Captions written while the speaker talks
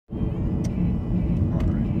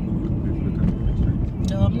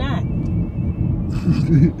Punch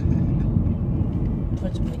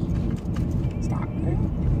buggy. Stop, man.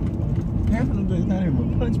 Half of them things not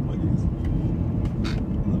even punch buggies.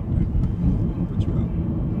 Look, man. I'm gonna put you out.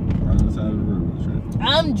 Right on the side of the road.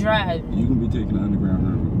 I'm driving. You're gonna be taking the underground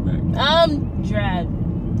railroad back. I'm driving.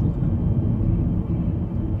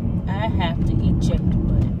 I have to eject the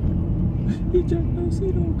button. Eject no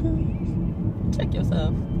seat on cuz. Check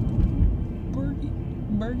yourself. Bergie?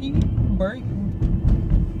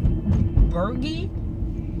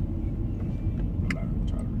 I'm not even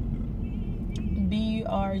trying to read that.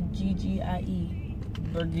 B-U-R-G-G-I-E.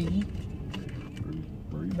 Bergie.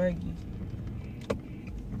 Bergie.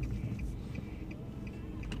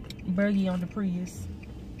 Bergie on the Prius.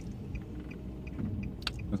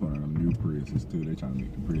 That's one of them new Priuses too. They trying to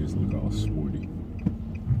make the Prius look all sporty.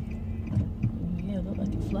 Yeah, look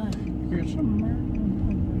like it fly. Here's some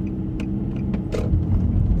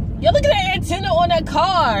Yo, look at that antenna on that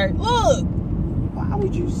car. Look. Why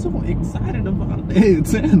would you so excited about the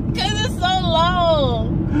antenna? Cause it's so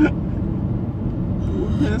long.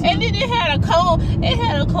 And then it had a cone. It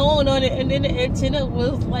had a cone on it, and then the antenna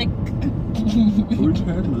was like. What you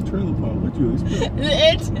had in the trailer park? What you expect? The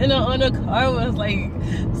antenna on the car was like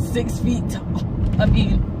 6 feet tall. I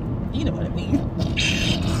mean, you know what I mean.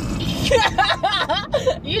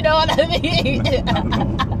 You know what I mean.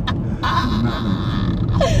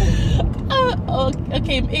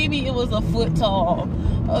 Okay, maybe it was a foot tall.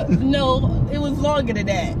 No, it was longer than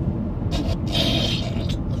that.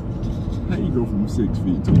 How you go from 6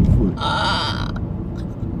 feet to a foot?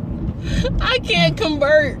 I can't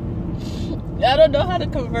convert. I don't know how to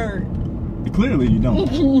convert. Clearly you don't.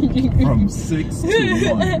 From 6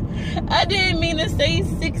 to 1. I didn't mean to say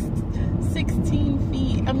 16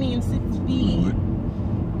 feet. I mean 6 feet.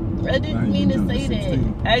 What? I didn't mean to say that.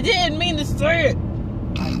 I didn't mean to say it.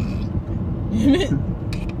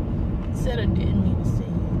 Said I didn't mean to say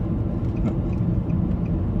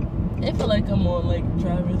it. I feel like I'm on like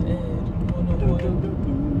driver's ed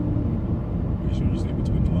 101. You sure you stay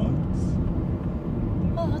between the lines?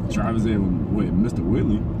 Oh, Driver's ed with Mr.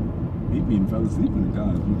 Whitley. He even fell asleep in the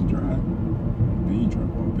car if you could drive. Then you try to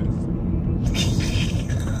walk past.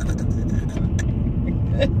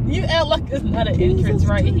 You act like it's not an entrance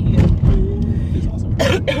right here. It's awesome.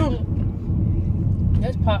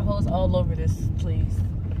 There's potholes all over this place.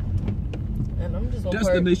 And I'm just gonna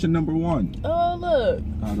Destination number 1. Oh look,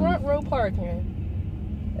 front row parking.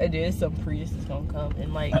 And then some Prius is gonna come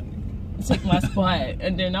and like take my spot,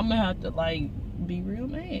 and then I'm gonna have to like be real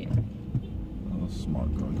mad. Oh,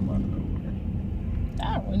 smart car come out of nowhere. I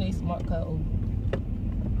don't really need smart car.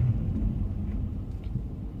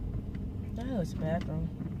 That was the bathroom.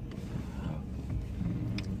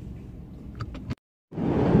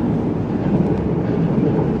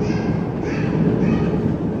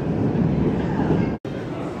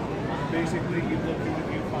 Basically, you look in the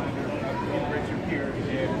viewfinder, right here,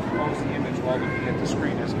 and close the image while looking at the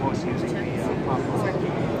screen as opposed to using the pop-up.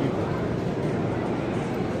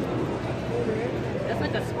 That's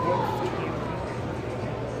like a sports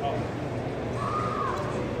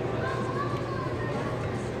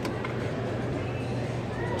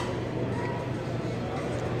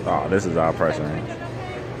Oh, this is our pressure range.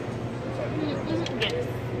 Yes.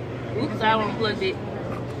 Oops, I unplugged it.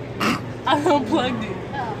 I unplugged it. Oh,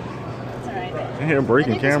 that's alright. I hear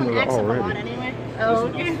braking cameras Acts up a lot already. anyway. Oh,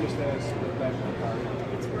 okay.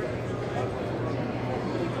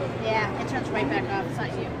 Yeah, it turns right back off. It's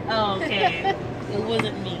not you. Oh, okay. It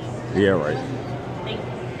wasn't me. Yeah, right. Thank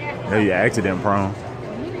you. No, you accident prone.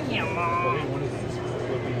 Yeah, Mom.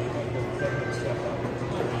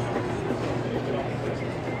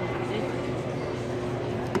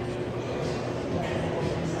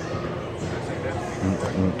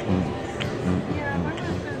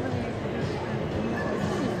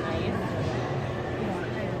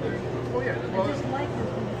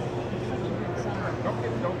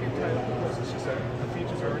 Don't get tied up because it's just that the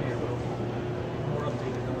features are already a little more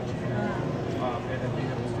updated than what you have. And then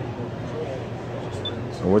being able to take more control.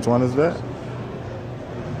 So which one is that?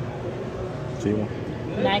 G1.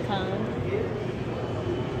 Nikon.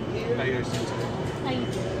 How you guys doing today? How you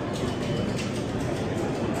doing?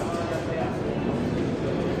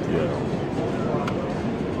 Yeah.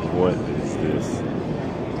 What is this?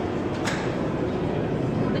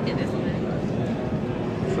 Look at this one.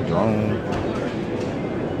 It's a drone.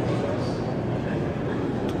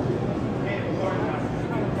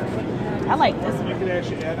 I like this one. You can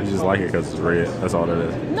actually add You just like it because it's red. That's all that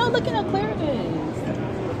is. No, look at how clear it is.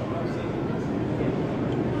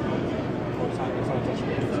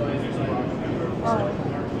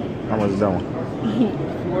 How much is that one?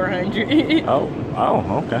 400. Oh,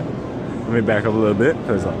 okay. Let me back up a little bit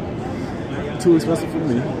because too expensive for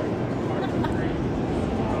me.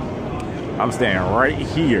 I'm staying right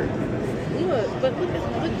here. Look, but look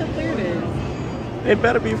the clear it is. It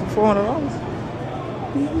better be for $400.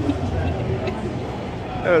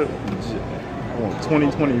 I want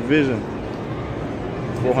 20/20 vision.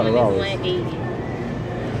 $400. $180.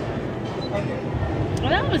 Well,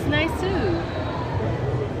 that was nice too.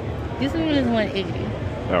 This one is $180.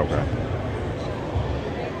 Okay.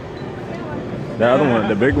 The other one,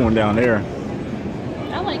 the big one down there,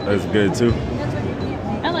 I like that's this good too.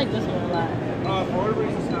 one. I like this one a lot. For whatever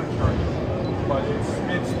reason, it's not charging, but it's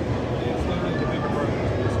literally the bigger version.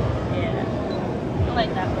 Yeah. I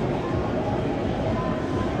like that one.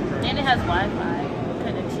 And it has Wi-Fi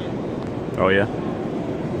connection. Oh yeah.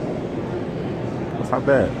 That's not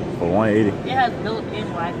bad for 180. It has built-in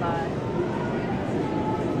Wi-Fi.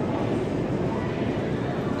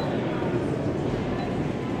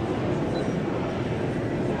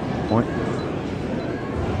 Point.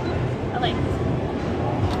 I like this one.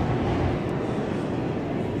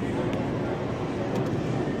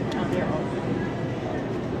 Oh, they're all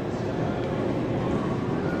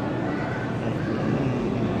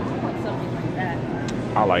I want something like that.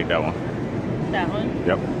 I like that one. That one?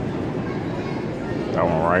 Yep. That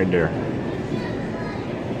one right there.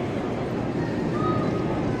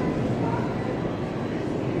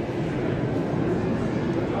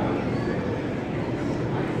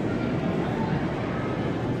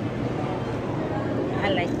 I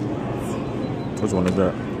like it. Which one is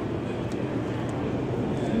that? I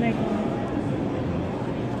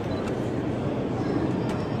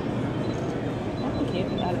don't care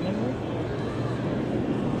if you got it, remember?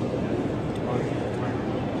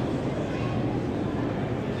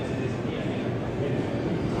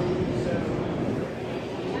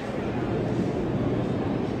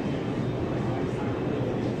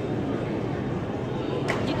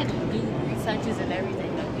 You can do researches and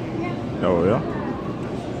everything, don't you? Oh yeah.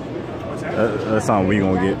 What's that? That's something we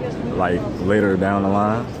gonna get like later down the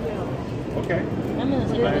line. Okay. I'm gonna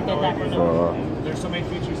take a look at that one. For There's so many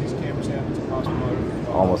features these cameras have. It's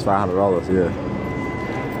impossible. almost $500. Yeah.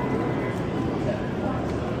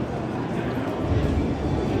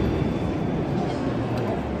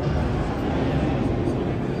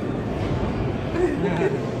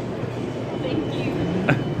 Thank you.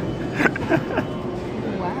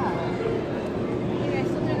 Wow. You guys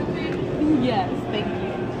still doing okay? Yes, thank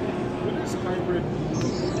you. What is hybrid?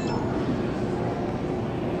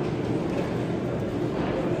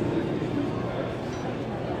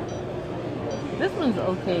 This one's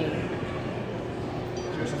okay.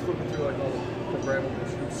 Just flipping through like all the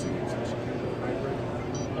programmable seats and she can do hybrid.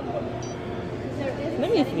 There is Let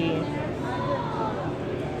me see.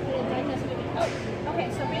 Okay,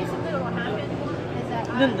 so basically what will happen is that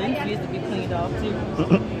The lens needs to be cleaned off too.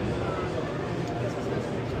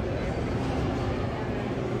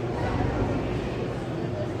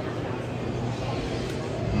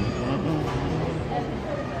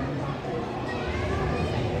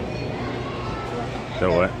 So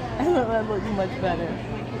what? That looks much better.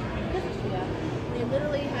 Yeah. They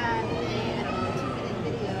literally had a, I don't know, 2-minute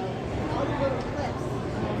video, all the little clips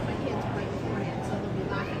of my kids right beforehand, so they'll be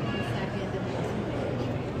laughing in a second, and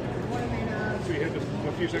then So you hit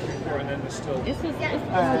a few seconds before and then there's still. This is Yeah.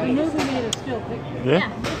 alright. Movie made a still picture. Yeah.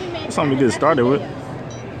 movie made That's something we get started with. So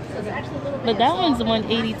it's actually a little But bit that of one's salt.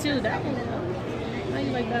 182. That one. How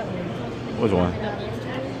you like that one? Which one?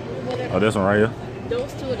 Whatever. Oh, this one right here.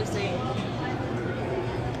 Those two are the same.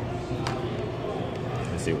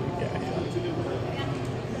 Let's see what we got here.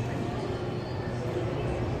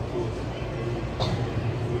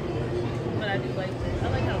 But I do like this. I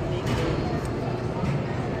like how big it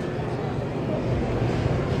is.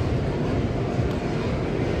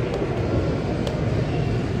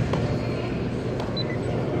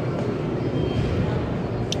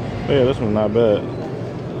 Yeah, this one's not bad.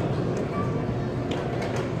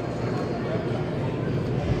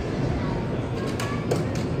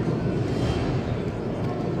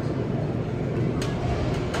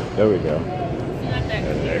 There we go. It's not that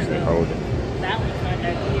That's clear actually though. holding. That one's not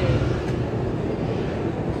that clear.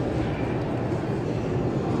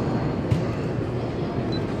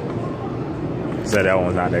 So that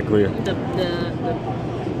one's not that clear. The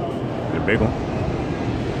The big one.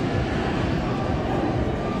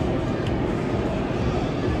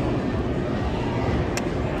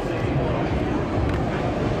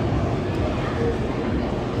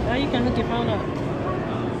 now you can hook your phone up.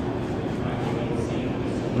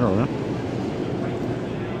 No, man.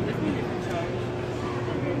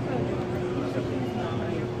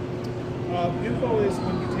 Info is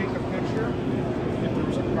when you take a picture, if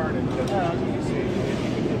there's a card and that's what you can see. And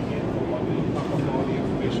you can hit the info button and pop up all the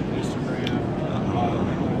information, Instagram,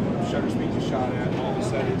 shutter speed you shot at, all the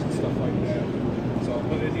settings and stuff like that. So,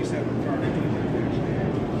 but it needs to have a card actually.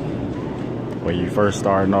 When you first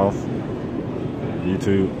starting off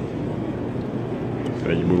YouTube,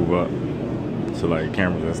 then you move up. So like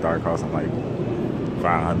cameras that start costing like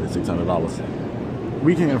 $500, $600.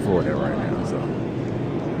 We can't afford that right now, so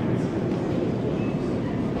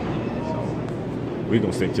we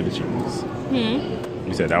gonna stick to the cheapest.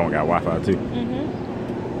 You said that one got Wi-Fi too.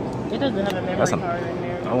 It doesn't have a memory card in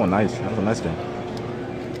there. Oh, nice. That's a nice thing.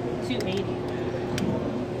 280.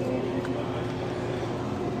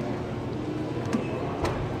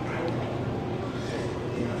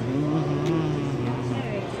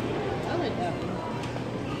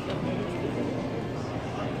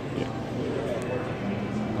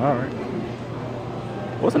 All right.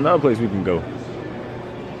 What's another place we can go?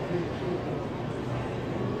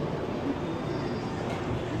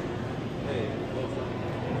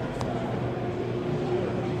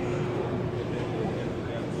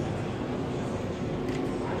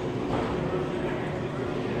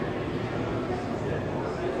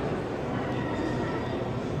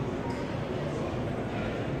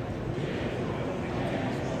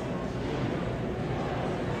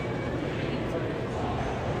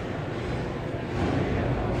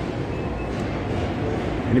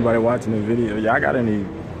 Anybody watching the video, y'all got any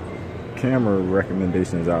camera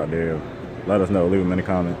recommendations out there? Let us know. Leave them in the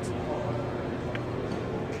comments.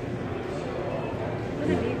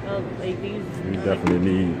 Like these. We definitely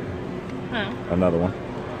need another one.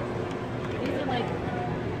 These are like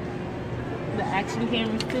the action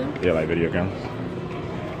cameras too? Yeah, like video cameras.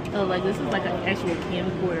 Oh, like this is like an actual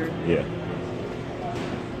camcorder. Yeah.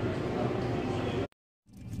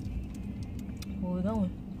 Where we going?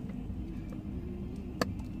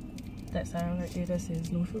 That sign right there that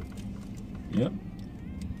says Norfolk. Yep.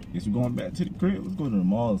 Guess we're going back to the crib. Let's go to the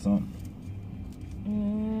mall or something.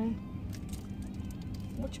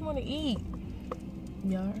 What you want to eat?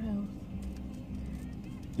 Yard house.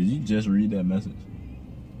 Did you just read that message?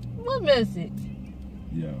 What message?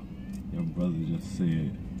 Yeah. Your brother just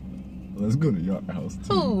said, let's go to your house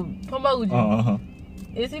too. Who? Promote you. Uh-huh.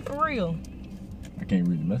 Is it for real? I can't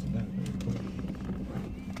read the message now.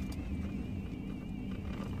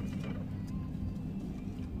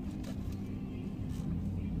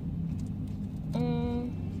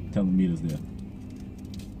 Tell him meet us there.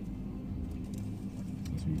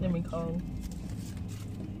 Let me call him.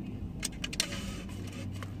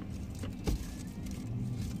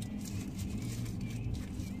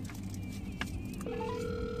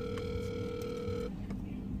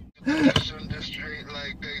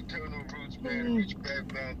 Reach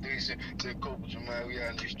back foundation to cope with your mind. We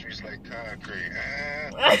out in these streets like concrete.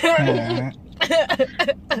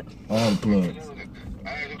 All the plugs.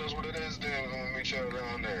 Alright, that's what it is then. I'm gonna meet y'all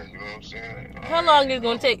down there. You know what I'm saying? How long is it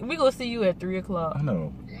gonna take? We gonna see you at 3 o'clock. I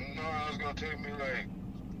know. No, it's gonna take me like,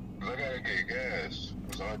 cause I gotta get gas.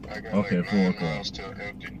 So I got okay, like 9 miles till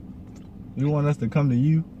empty. You want us to come to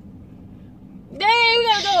you? Dang, we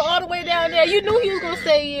gotta go all the way down there. You knew he was gonna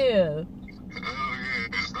say yeah. Oh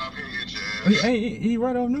yeah, stop here, Jazz. He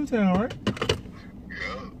right off Newtown, right?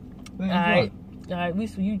 Yeah. Alright, we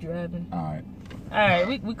see you driving. Alright,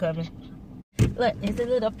 we coming. Look, it's a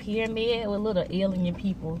little pyramid with little alien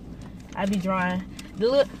people. I be drawing.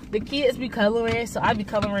 The kids be coloring, so I be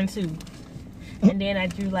coloring too. And then I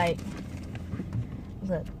drew like,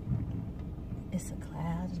 look, it's a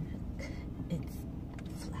cloud. It's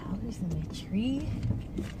flowers in the tree.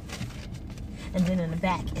 And then in the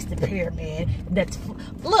back, it's the pyramid.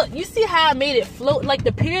 Look, you see how I made it float? Like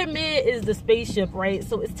the pyramid is the spaceship, right?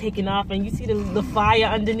 So it's taking off, and you see the fire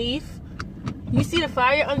underneath. You see the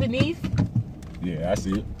fire underneath? yeah, I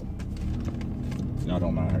see it. Y'all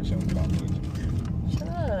don't mind her showing me that much. Shut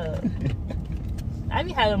up. I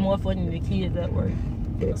be having more fun than the kids at work.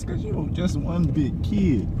 That's because you just one big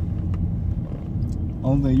kid.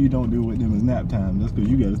 Only thing you don't do with them is nap time. That's because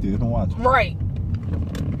you gotta stay up and watch them. Right.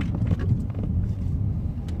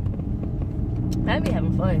 I be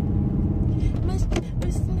having fun. Miss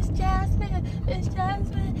Jasmine,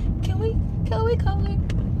 can we color?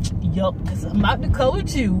 Yup, cause I'm about to color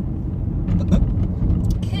too.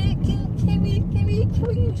 Can we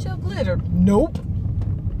use your glitter? Nope.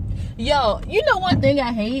 Yo, you know one thing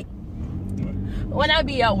I hate? When I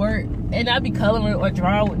be at work and I be coloring or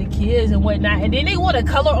drawing with the kids and whatnot, and then they want to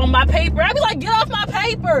color on my paper. I be like, get off my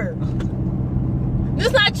paper.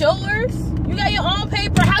 This not yours. You got your own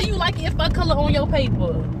paper. How you like it if I color on your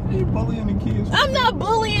paper? You bullying the kids. I'm not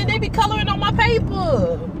bullying. They be coloring on my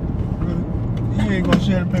paper. You ain't gonna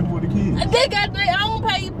share the paper with the kids. They got their own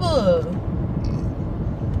paper.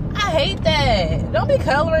 I hate that. Don't be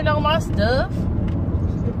coloring on my stuff.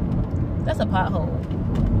 That's a pothole.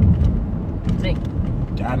 Think.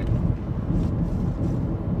 Got it.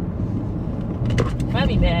 I'd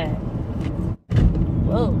be mad.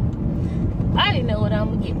 Whoa. I already know what I'm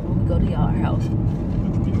gonna get when we go to your house.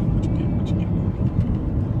 What you get?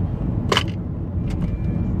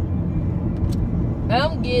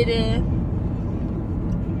 I'm getting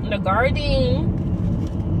the Gardein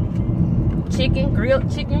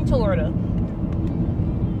grilled chicken torta.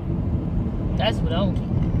 That's what I'm getting.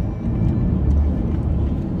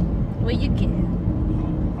 What you get?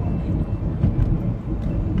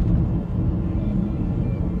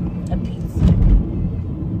 A pizza.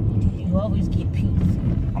 You always get pizza.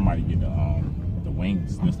 I might get the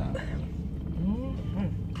wings this time.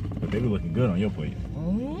 But they be looking good on your plate.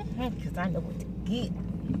 Because I know what to get.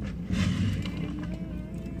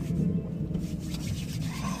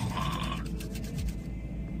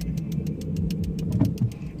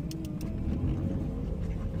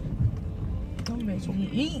 I'm ready to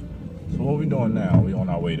eat. So what we doing now? We on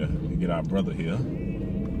our way to get our brother here.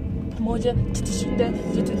 Moja.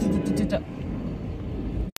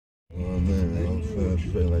 Oh man, I'm feeling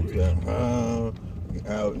straight like that.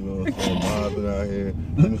 Out, you know what I'm saying, mobbing out here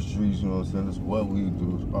in the streets, you know what I'm saying. This is what we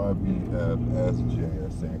do. It's RBF,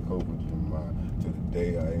 SJ, saying Copa Jemai. To the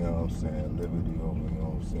day I, you know what I'm saying, liberty over, you know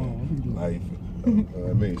what I'm saying, life.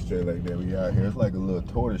 I mean, straight like that. We out here. It's like a little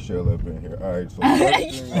tortoise shell up in here. All right, so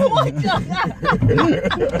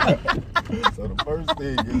so the first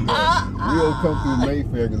thing is that we'll come through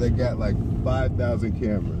Mayfair because they got like 5,000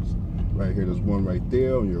 cameras right here. There's one right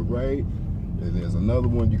there on your right. And there's another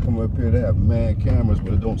one, you come up here, they have mad cameras,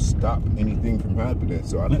 but it don't stop anything from happening.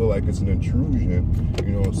 So I feel like it's an intrusion,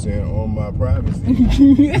 you know what I'm saying, on my privacy.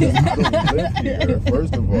 I don't live here,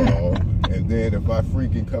 first of all. And then if I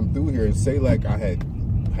freaking come through here and say like I had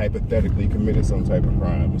hypothetically committed some type of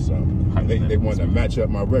crime or something, they want to match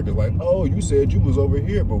up my records. Like, oh, you said you was over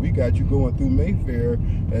here, but we got you going through Mayfair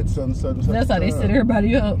at such That's how they set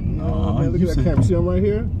everybody up. No, man, look at that camera. See them right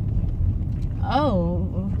here?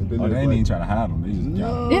 Oh. They ain't even trying to hide them. They just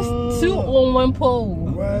got them. It's 2 on 1 pole.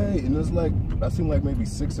 Right, and it's like, I seen like maybe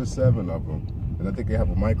 6 or 7 of them. And I think they have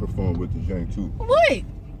a microphone with the jank too. What?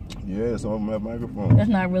 Yeah, some of them have microphones. That's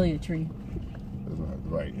not really a tree. That's not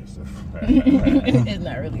right. It's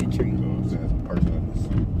not really a tree. You know what I'm saying? It's a person in the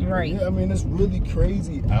suit. Right. Yeah, I mean, it's really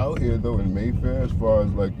crazy out here though in Mayfair as far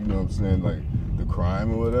as like, you know what I'm saying, like the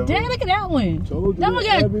crime or whatever. Dad, look at that one. Told you that one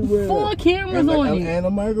got everywhere. 4 cameras on it. And a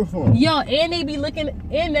microphone. Yo, and they be looking,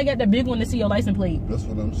 and they got the big one to see your license plate. That's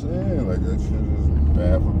what I'm saying. Like, that shit is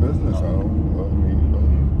bad for business. I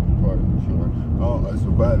mean, pardon, sure. It's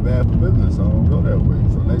bad for business. I don't go that way.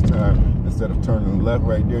 So next time, instead of turning left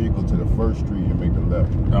right there, you go to the first street and make a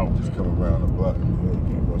left. Just come around the block. You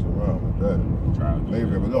can't bust around with that. Maybe,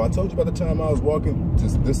 but no, I told you about the time I was walking to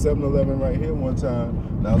this 7-Eleven right here one time,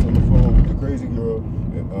 and I was on the phone with the crazy girl,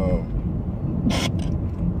 and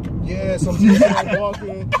yeah, some people walking,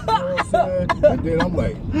 you know what I'm saying? And then I'm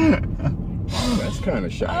like, that's kind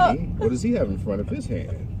of shiny. What does he have in front of his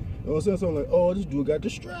hand? You know what I'm saying? So I'm like, oh, this dude got the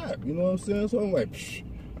strap. You know what I'm saying? So I'm like, psh,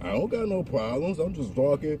 I don't got no problems. I'm just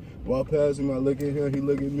walk past him, I look at him, he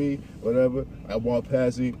look at me, whatever. I walk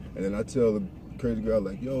past him, and then I tell the crazy girl,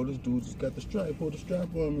 like, yo, this dude just got the strap, pulled the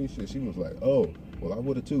strap on me. Shit. She was like, oh, well, I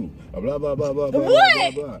would have too. Blah, blah, blah, blah, blah,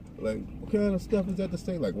 what? blah, blah. Like, what kind of stuff is that to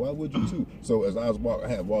say? Like, why would you too? So as I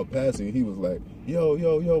had walked past him, he was like, yo,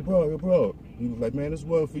 bro. He was like, man, this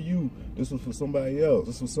wasn't for you. This was for somebody else.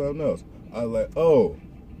 This was something else. I was like, oh,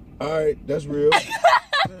 all right, that's real.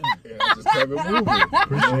 And I just kept it moving.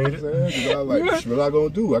 Appreciate it. Because I was like, what I gonna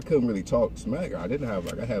do? I couldn't really talk smack. I didn't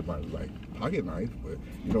have, I had my pocket knife, but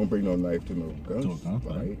you don't bring no knife to no guns.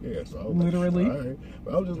 Right? Yeah, so I was literally. Like, all right.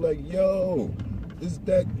 But I was just like, yo, is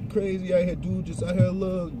that crazy out here, dude? Just out here,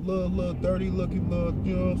 little dirty looking, little,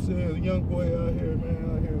 you know what I'm saying? A young boy out here, man,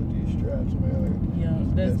 out here with these straps, man. Like, yeah,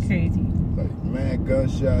 that's crazy. Like mad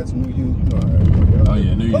gunshots, New York, you know. Oh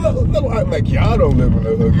yeah, New York. Like y'all don't live in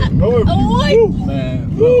the hood. What?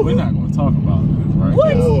 Man, look, we're not gonna talk about this, right?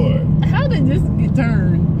 What? Boy. How did this get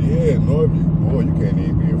turned? Yeah, Norview, boy, you can't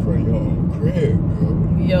even be in front of your own crib,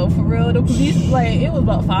 yo. Yo, for real, the police, like, it was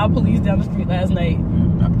about 5 police down the street last night.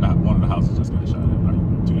 Not one of the houses just got shot at like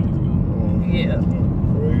 2 days ago. Yeah.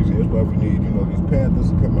 Crazy. That's why we need, you know, these Panthers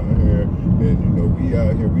to come out here, and you know, we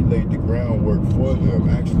out here, we laid the groundwork for them.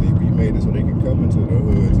 Actually, we made it so they can come into the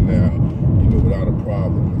hoods now, you know, without a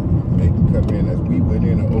problem. They can come in as we went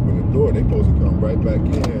in and open the door. They supposed to come right back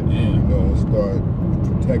in, you know, and start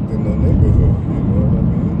protecting the neighborhood. You know what I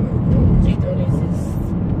mean? Like,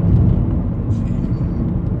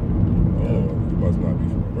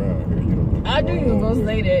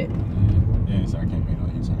 say that. Yeah, so I can't make no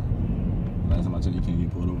U-turn. Last time I took you, can't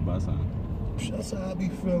get pulled over by a sign. That's how I be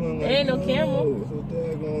feeling. Like, There ain't no camera. It's a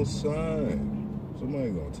daggone sign.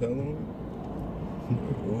 Somebody gonna tell him.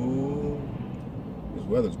 Ooh. This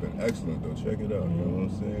weather's been excellent though. Check it out. You know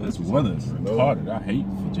what I'm saying? This weather's retarded. I hate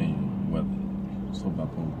Virginia weather. Just hope I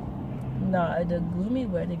pull. Nah, the gloomy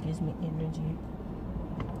weather gives me energy.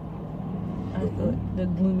 I feel the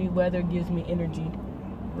gloomy weather gives me energy.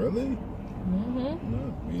 Really? Mm-hmm.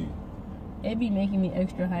 Not me. It be making me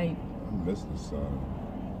extra hype. I miss the sun.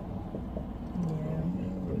 Yeah.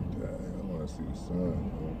 Okay, I want to see the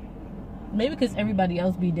sun. Maybe because everybody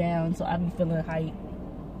else be down, so I be feeling hype.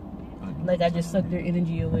 Like I just suck their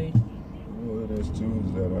energy away. You know what it is too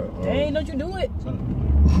is that Hey, don't you do it?